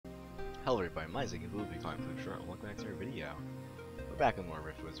Hello everybody, my name is Ziggy Blue, Big Fine Food Short, and welcome back to our video. We're back with more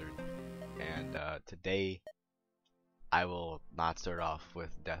Rift Wizard, and today I will not start off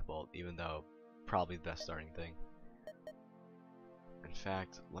with Deathbolt, even though probably the best starting thing. In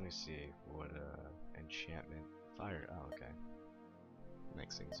fact, let me see what enchantment fire. Oh, okay,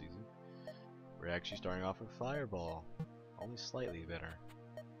 makes things easy. We're actually starting off with Fireball, only slightly better.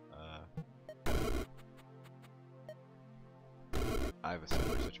 I have a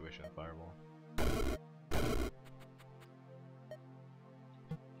similar situation with Fireball.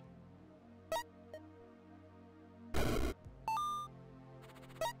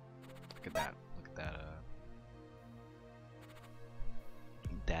 Look at that. Look at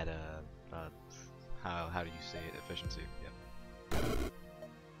that. How do you say it? Efficiency. Yep.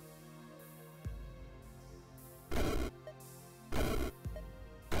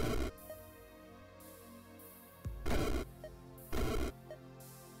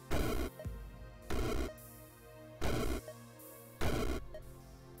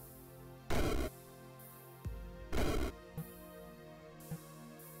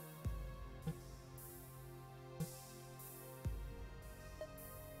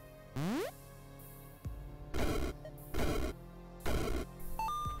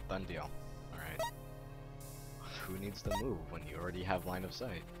 Done deal. Alright. Who needs to move when you already have line of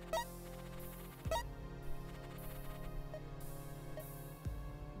sight?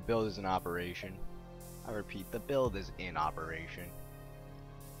 Build is in operation. I repeat, the build is in operation.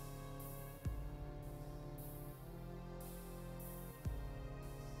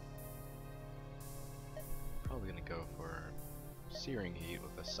 Probably gonna go for Searing Heat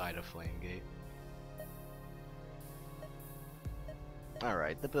with a side of Flame Gate.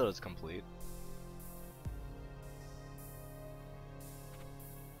 Alright, the build is complete.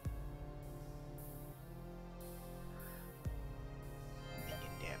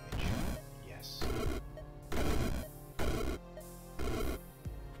 Minion damage. Yes.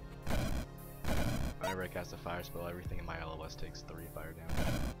 Whenever I cast a fire spell, everything in my LOS takes 3 fire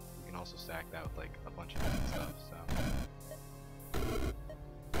damage. You can also stack that with like a bunch of different stuff, so.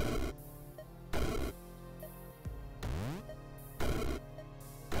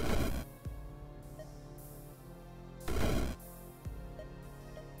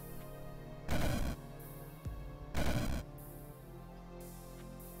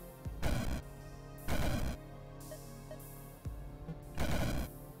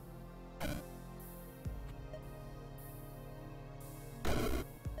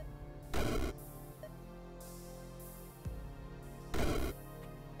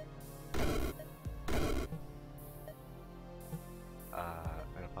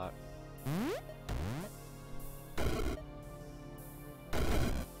 Metapod.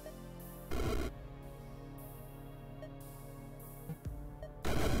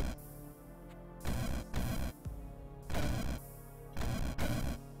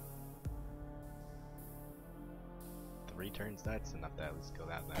 3 turns, that's enough to at least kill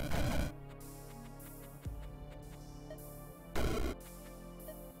that thing.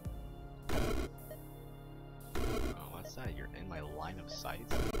 Oh, what's that? You're in my line of sight?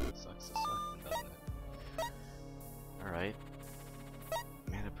 Sucks to suck, doesn't it? Alright.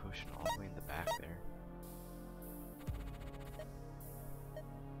 Mana potion all the way in the back there.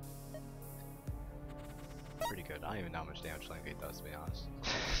 Pretty good. I don't even know how much damage Flame Gate does, to be honest.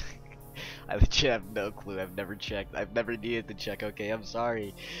 I legit have no clue. I've never checked. I've never needed to check. Okay, I'm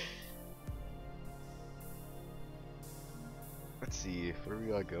sorry. Let's see. What are we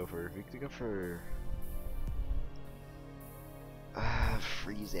gonna go for? We could go for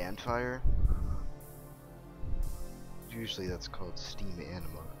Freeze and Fire. Usually that's called Steam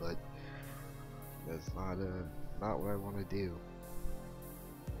Anima, but that's not what I want to do.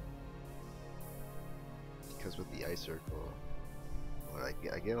 Because with the Ice Circle, well,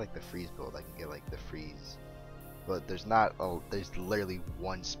 I get like the freeze build. I can get like the freeze, but there's literally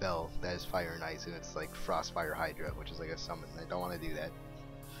one spell that is fire and ice, and it's like Frostfire Hydra, which is like a summon. I don't want to do that.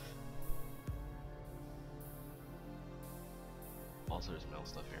 Also, there's mill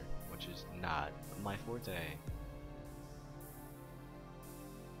stuff here, which is not my forte.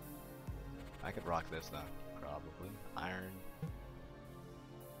 I could rock this though, probably. Iron.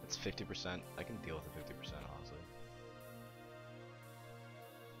 It's 50%. I can deal with the 50%, honestly.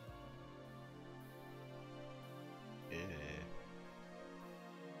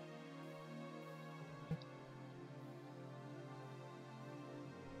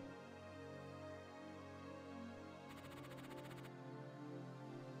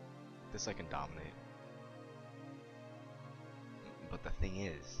 This I can dominate. But the thing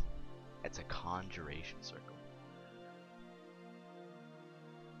is, it's a conjuration circle.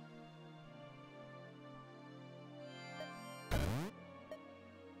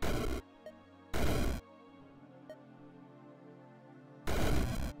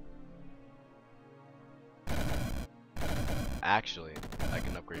 Actually, I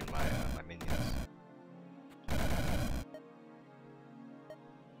can upgrade my my minions.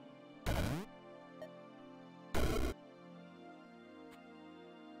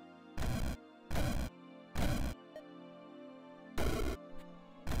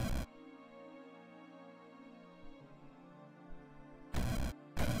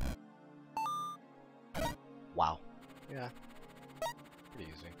 Wow. Yeah.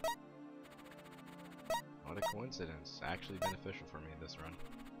 Pretty easy. What a coincidence. Actually beneficial for me this run.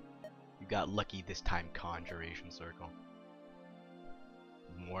 You got lucky this time, Conjuration Circle.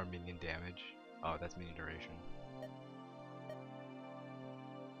 More minion damage. Oh, that's minion duration.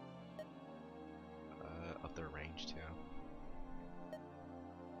 Up their range too.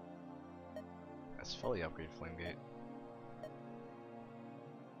 That's fully upgrade Flamegate.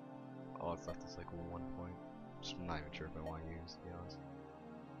 All that's left is like 1 point. Just not even sure if I want to use, to be honest.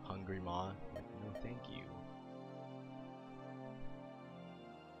 Hungry Maw? Like, no thank you.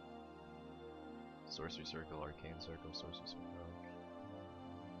 Sorcery Circle, Arcane Circle, Sorcery Circle.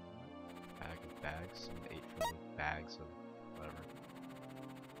 Bag of bags, some 8 filled with bags of whatever.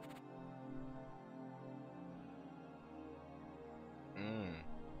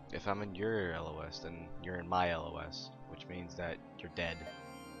 If I'm in your LOS, then you're in my LOS, which means that you're dead.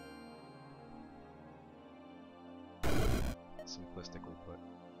 Simplistically put.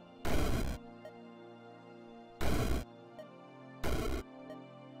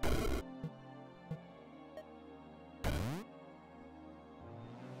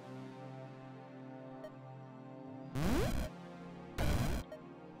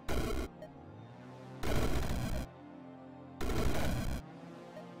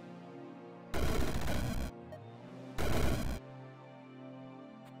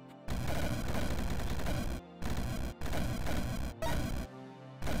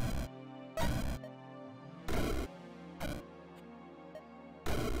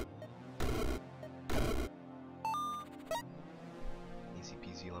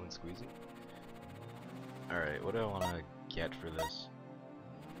 Lemon squeezy. Alright, what do I want to get for this?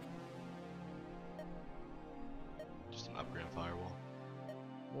 Just an upgrade on Firewall.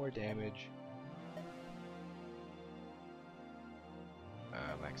 More damage.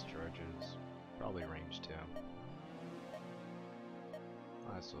 Max charges. Probably range too.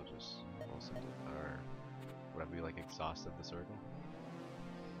 I still just roll something. Or would I be like exhausted the circle?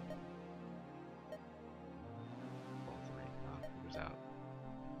 Roll 3. Who's out?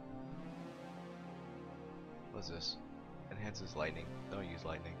 What's this? Enhances lightning. Don't use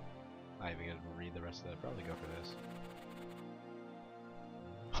lightning. Not even gonna read the rest of that. Probably go for this.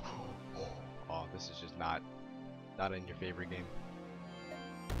 Oh, this is just not in your favorite game.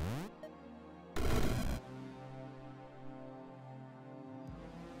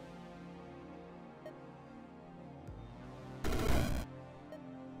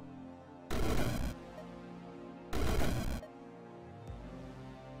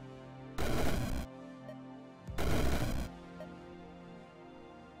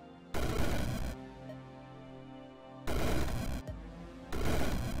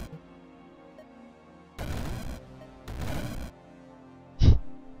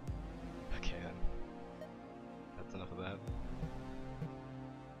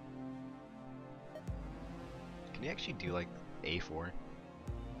 Can you actually do like A4?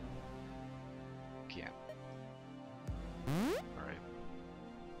 Can't. Alright.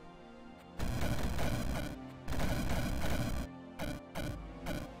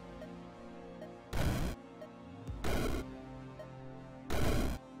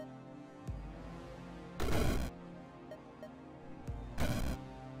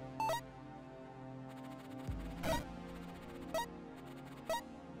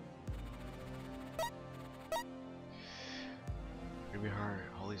 Ruby Heart,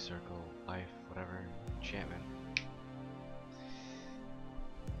 Holy Circle, Life, whatever, enchantment.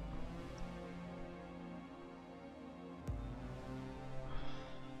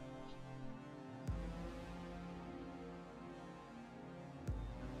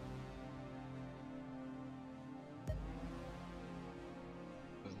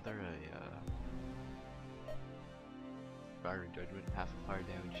 Wasn't there a Fiery Judgment, half a fire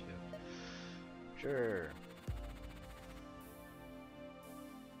damage? Yeah. Sure.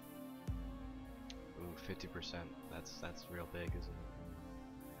 50%. That's real big, isn't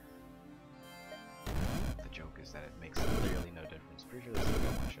it? The joke is that it makes literally no difference. Pretty sure this is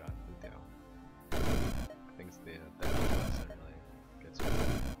a one shot. Who do? I think it's the LOS that really gets me.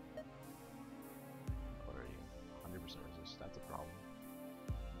 What are you? 100% resist. That's a problem.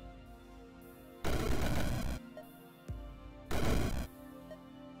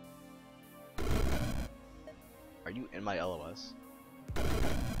 Are you in my LOS.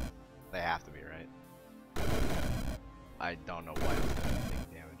 They have to be, right? I don't know why I'm taking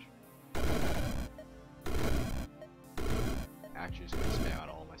damage. Actually, just gonna spam out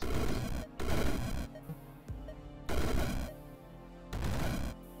all my spells.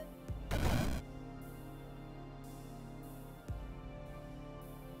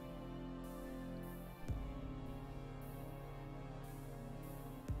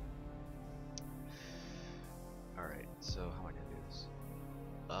 Alright, so how am I gonna do this?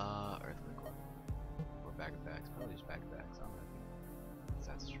 Earthquake one. Or back of backs. Probably just back of backs. I'm gonna be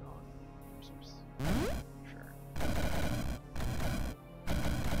that strong. Sure.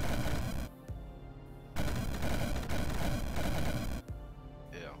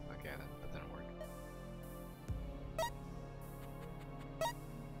 Ew, okay, that didn't work.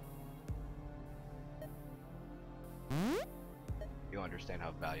 You understand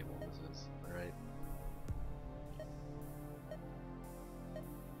how valuable this is, alright?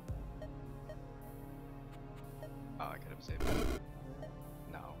 Oh, I could have saved it.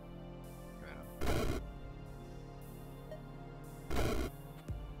 No. Give it up.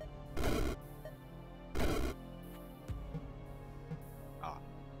 Ah.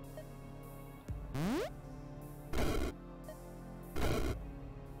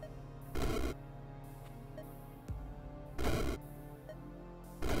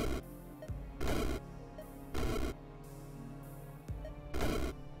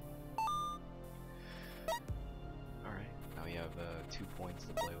 Alright, now we have 2 points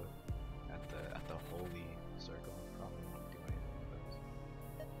to play with at the holy circle. Probably won't do anything with those.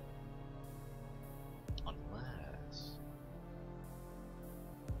 Unless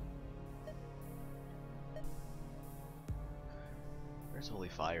where's Holy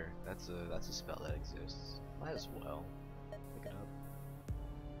Fire? That's a spell that exists. Might as well pick it up.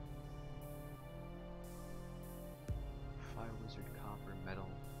 Fire Wizard, Copper, Metal.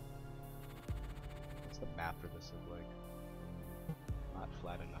 What's the map for this look like? Not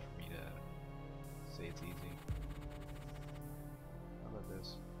flat enough for me to say it's easy. How about this?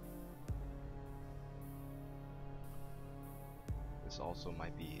 This also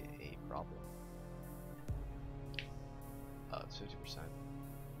might be a problem. It's 50%.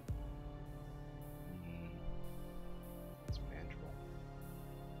 It's manageable.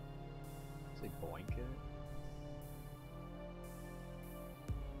 Say boink it.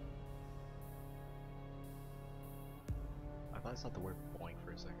 I thought I saw the word boink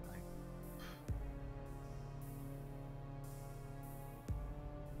for a second.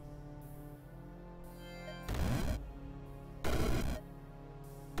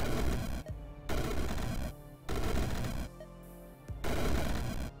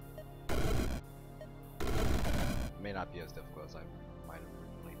 May not be as difficult as I might have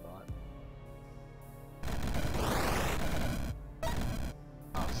originally thought.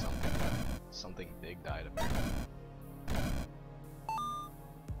 Oh, something big died apparently.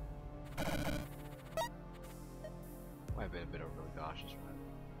 Might have been a bit overly cautious from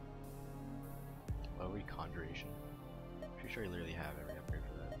that. Low Reconjuration. Pretty sure you literally have every upgrade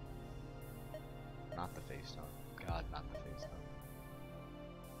for that. Not the face stone. God, not the face stone.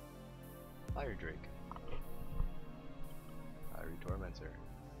 Fire Drake. Fiery Tormentor.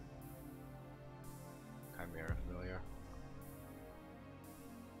 Chimera familiar.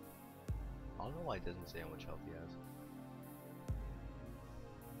 I don't know why it doesn't say how much health he has.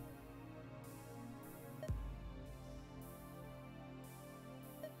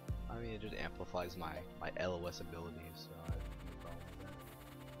 I mean, it just amplifies my LOS abilities, so I have no problem with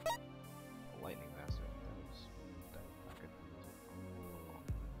that. Lightning Master. That was not good for music. Ooh,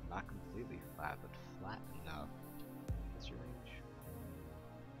 not completely flat, but flat enough. What's your range?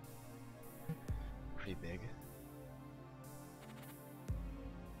 Pretty big.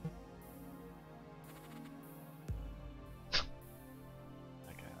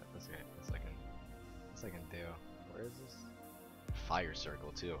 Okay, that's I can do. Where is this? Fire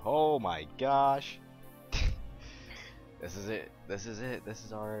Circle too. Oh my gosh. This is it. This is it. This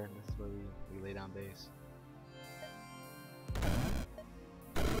is where we lay down base.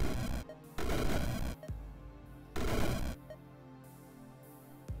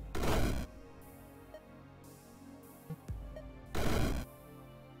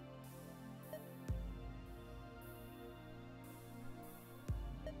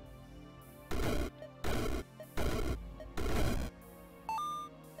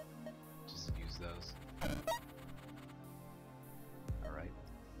 Alright.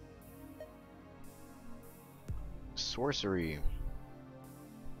 Sorcery.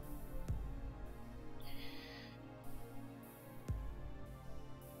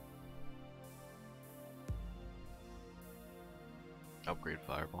 Upgrade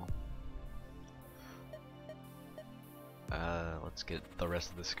fireball. Let's get the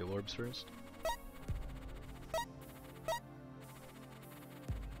rest of the skill orbs first.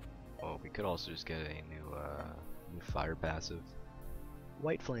 Oh, we could also just get a new fire passive.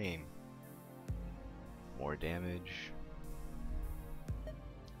 White flame. More damage.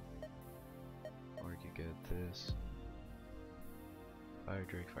 Or you could get this. Fire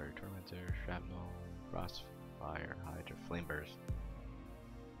Drake, Fire Tormentor, Shrapnel, Frostfire, Hydra, Flame Burst.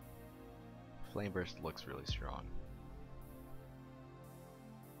 Flame Burst looks really strong.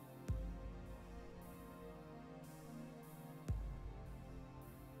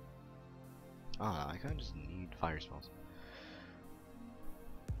 I kinda just need fire spells.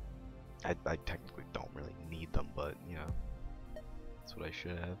 I technically don't really need them, but you know, that's what I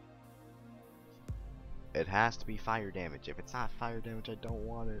should have. It has to be fire damage. If it's not fire damage, I don't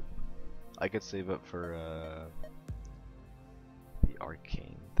want it. I could save up for the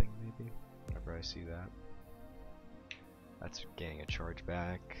arcane thing maybe, whenever I see that. That's getting a charge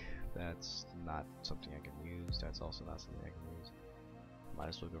back. That's not something I can use. That's also not something I can use. Might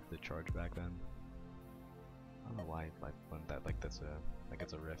as well go for the charge back then. I don't know why I went that like that's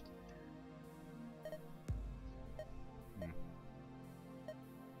a rift.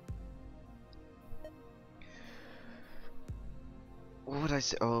 What would I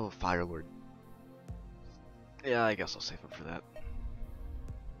say? Oh, Fire Lord. Yeah, I guess I'll save up for that.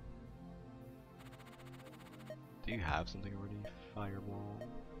 Do you have something already? Fireball?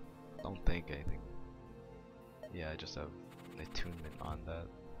 Don't think anything. Yeah, I just have an attunement on that.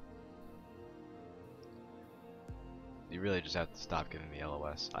 You really just have to stop getting the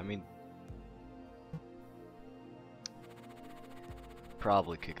LOS. I mean,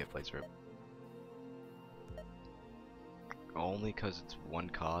 probably could get Blaze Rip. Only because it's one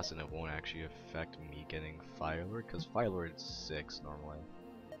cost and it won't actually affect me getting Fire Lord, because Fire Lord is 6 normally.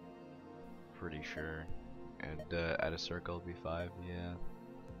 Pretty sure. And at a circle it'll be 5, yeah.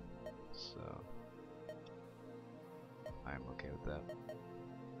 So I'm okay with that.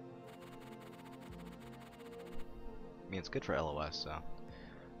 I mean, it's good for LOS, so.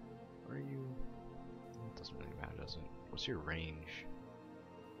 Where are you? It doesn't really matter, does it? What's your range?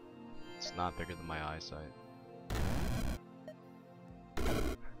 It's not bigger than my eyesight.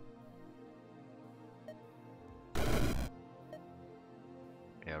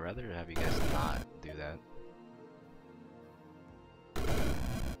 Yeah, I'd rather have you guys not do that.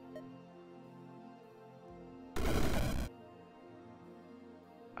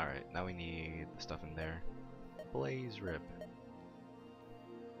 Alright, now we need the stuff in there. Blaze Rip.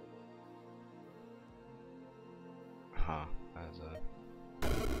 Huh, that is a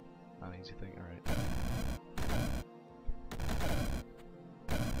not an easy thing, alright.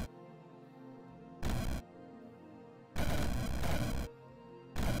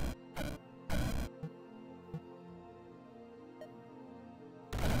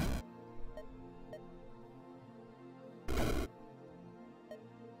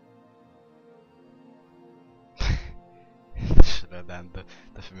 Should have done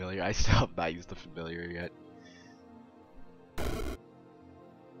the familiar. I still have not used the familiar yet.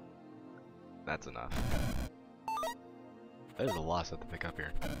 That's enough. There's a lot of stuff to pick up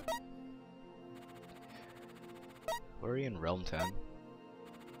here. Where are we in Realm 10?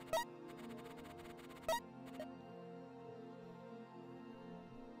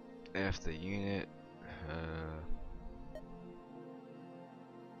 If the unit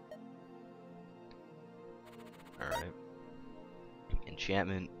alright.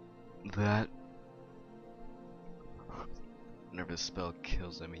 Enchantment that whenever the spell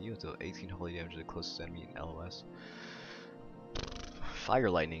kills enemy, you deal 18 holy damage to the closest enemy in LOS. Fire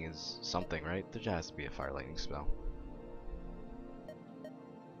lightning is something, right? There just has to be a fire lightning spell.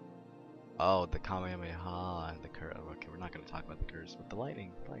 Oh, the Kamehameha and the curse. Okay, we're not gonna talk about the curse, but the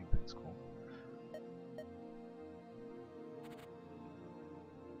lightning thing's cool.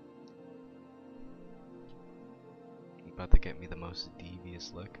 About to get me the most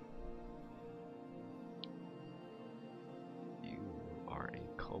devious look. You are a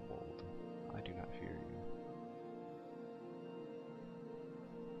kobold. I do not fear you.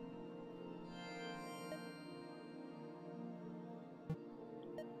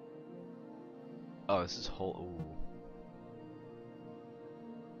 Oh, this is whole. Ooh.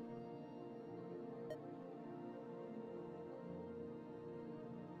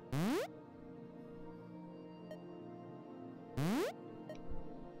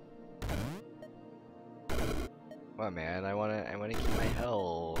 What, man? I wanna keep my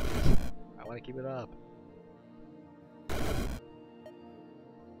health. I wanna keep it up.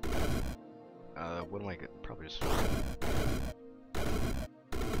 What am I good? Probably just.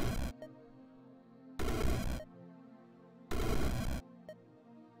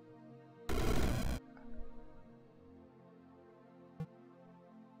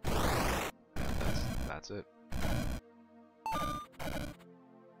 that's it.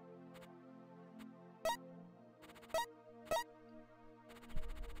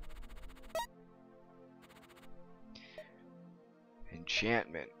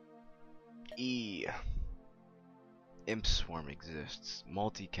 Enchantment. E. Imp Swarm exists.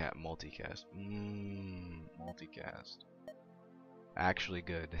 Multicast. Multicast. Actually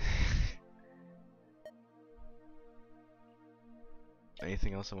good.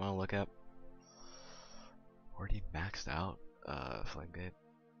 Anything else I want to look at? Already maxed out. Flamegate.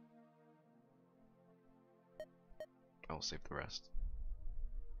 I will save the rest.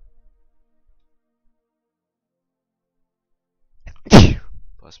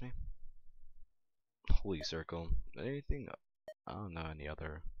 Bless me. Holy Circle. Anything? I don't know any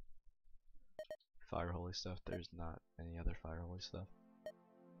other Fire Holy stuff. There's not any other Fire Holy stuff.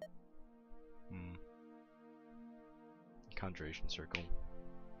 Conjuration Circle.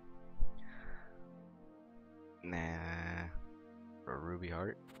 Nah. Or Ruby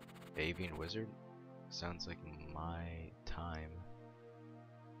Heart. Avian Wizard. Sounds like my time.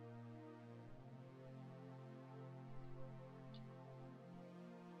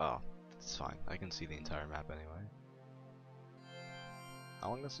 Oh, it's fine. I can see the entire map anyway. How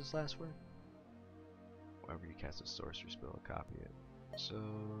long does this last for? Whenever you cast a sorcery spell, copy it. So,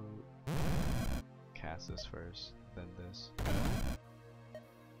 cast this first, then this.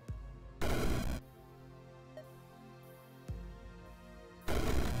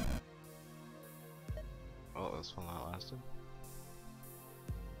 Oh, this one that lasted.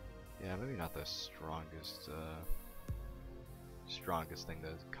 Yeah, maybe not the strongest thing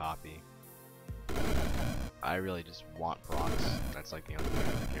to copy. I really just want procs. That's like the only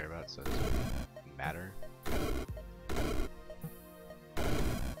thing I care about, so it doesn't matter.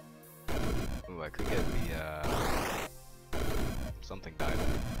 Ooh, I could get the something died.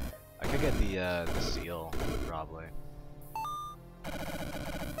 I could get the seal probably.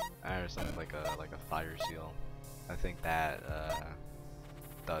 Or something like a fire seal. I think that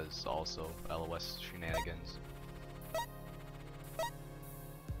does also LOS shenanigans.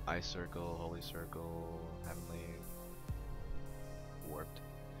 Ice Circle, Holy Circle, Heavenly, Warped.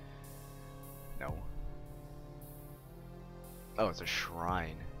 No. Oh, it's a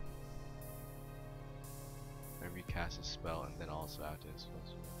shrine. Whenever you cast a spell and then also after a spell.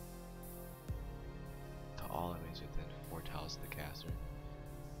 To all enemies within 4 tiles of the caster.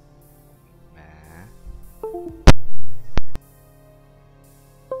 Meh.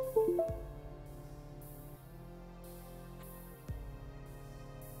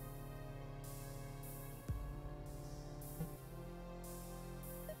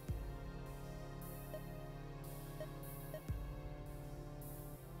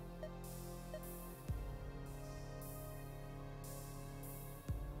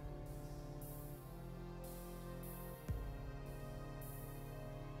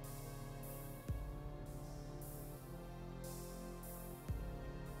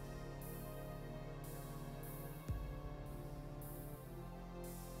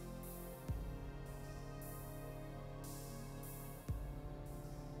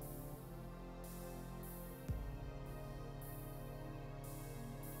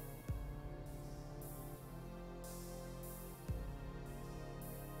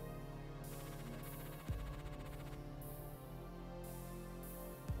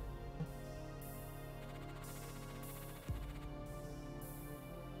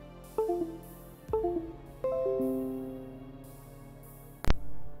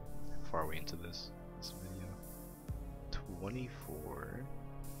 How far are we into this video? 24.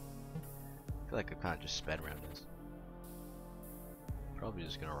 I feel like I kind of just sped around this. Probably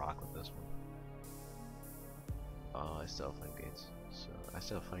just gonna rock with this one. Oh, I still have Flame Gates. So I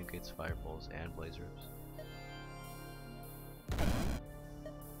still have Flame Gates, Fireballs, and Blaze Ribs.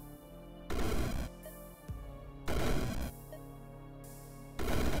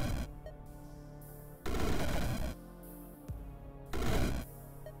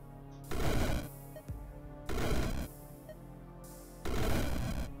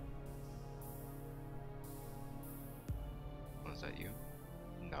 Was that you?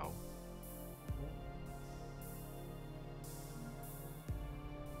 No.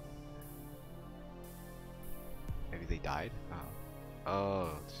 Maybe they died? Oh.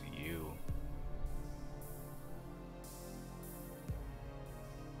 Oh, it's you.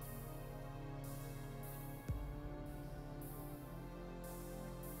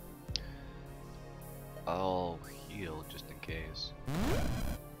 I'll heal just in case.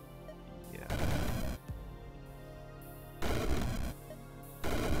 Yeah.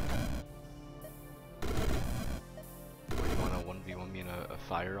 You wanna 1v1 me in a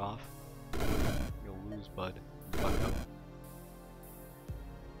fire off? You'll lose. bud. Bucko.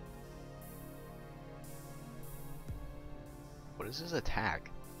 What is his attack?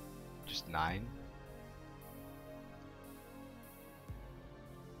 Just 9?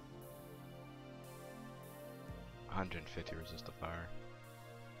 $150 resist to fire.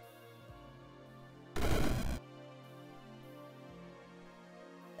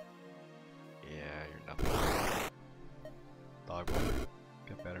 Yeah, you're nothing. Dog boy.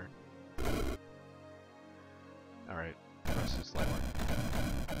 Get better. Alright, press this light work.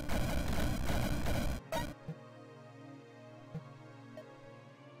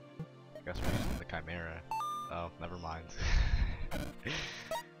 I guess we're using the Chimera. Oh, never mind.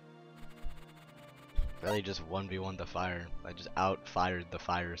 Really just 1v1 the fire. I just out-fired the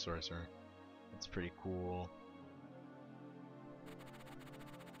fire sorcerer. That's pretty cool.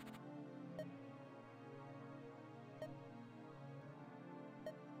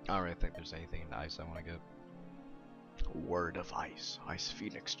 I don't really think there's anything in ice I want to get. Word of Ice. Ice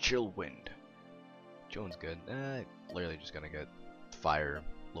Phoenix. Chill Wind. Chilling's good. Literally just gonna get Fire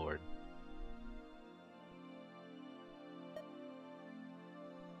Lord.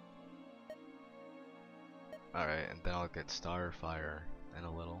 Alright, and then I'll get Starfire in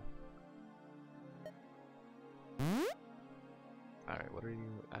a little. Alright, what are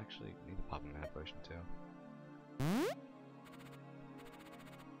you actually need to pop a mana potion too?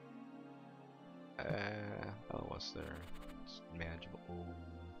 Oh, what's there? It's manageable. Ooh,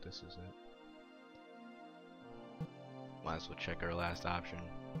 this is it. Might as well check our last option.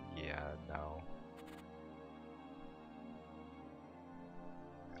 Yeah, no.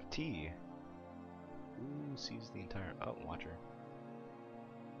 T. Ooh, sees the entire. Oh, watcher.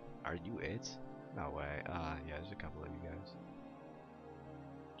 Are you it? No way. Yeah, there's a couple of you guys.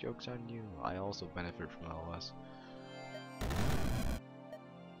 Joke's on you. I also benefit from LOS.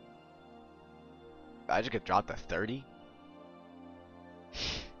 I just get dropped to 30?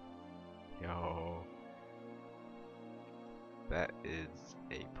 Yo. That is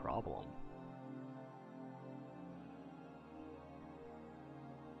a problem.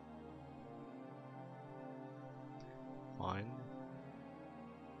 Fine.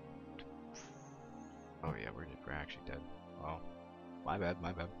 Oh yeah, we're actually dead. Oh. My bad,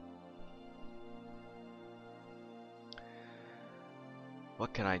 my bad.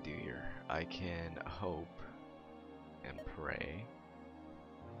 What can I do here? I can hope and pray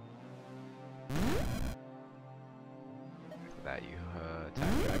that you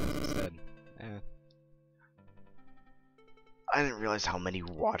attack dragons instead. I didn't realize how many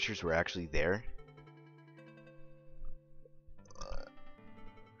watchers were actually there.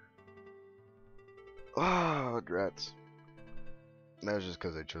 Oh, drats. That was just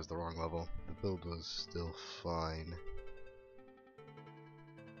because I chose the wrong level. The build was still fine.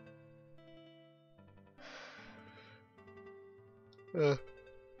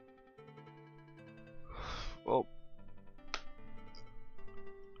 Well,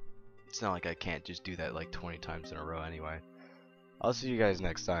 it's not like I can't just do that like 20 times in a row anyway. I'll see you guys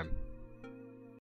next time.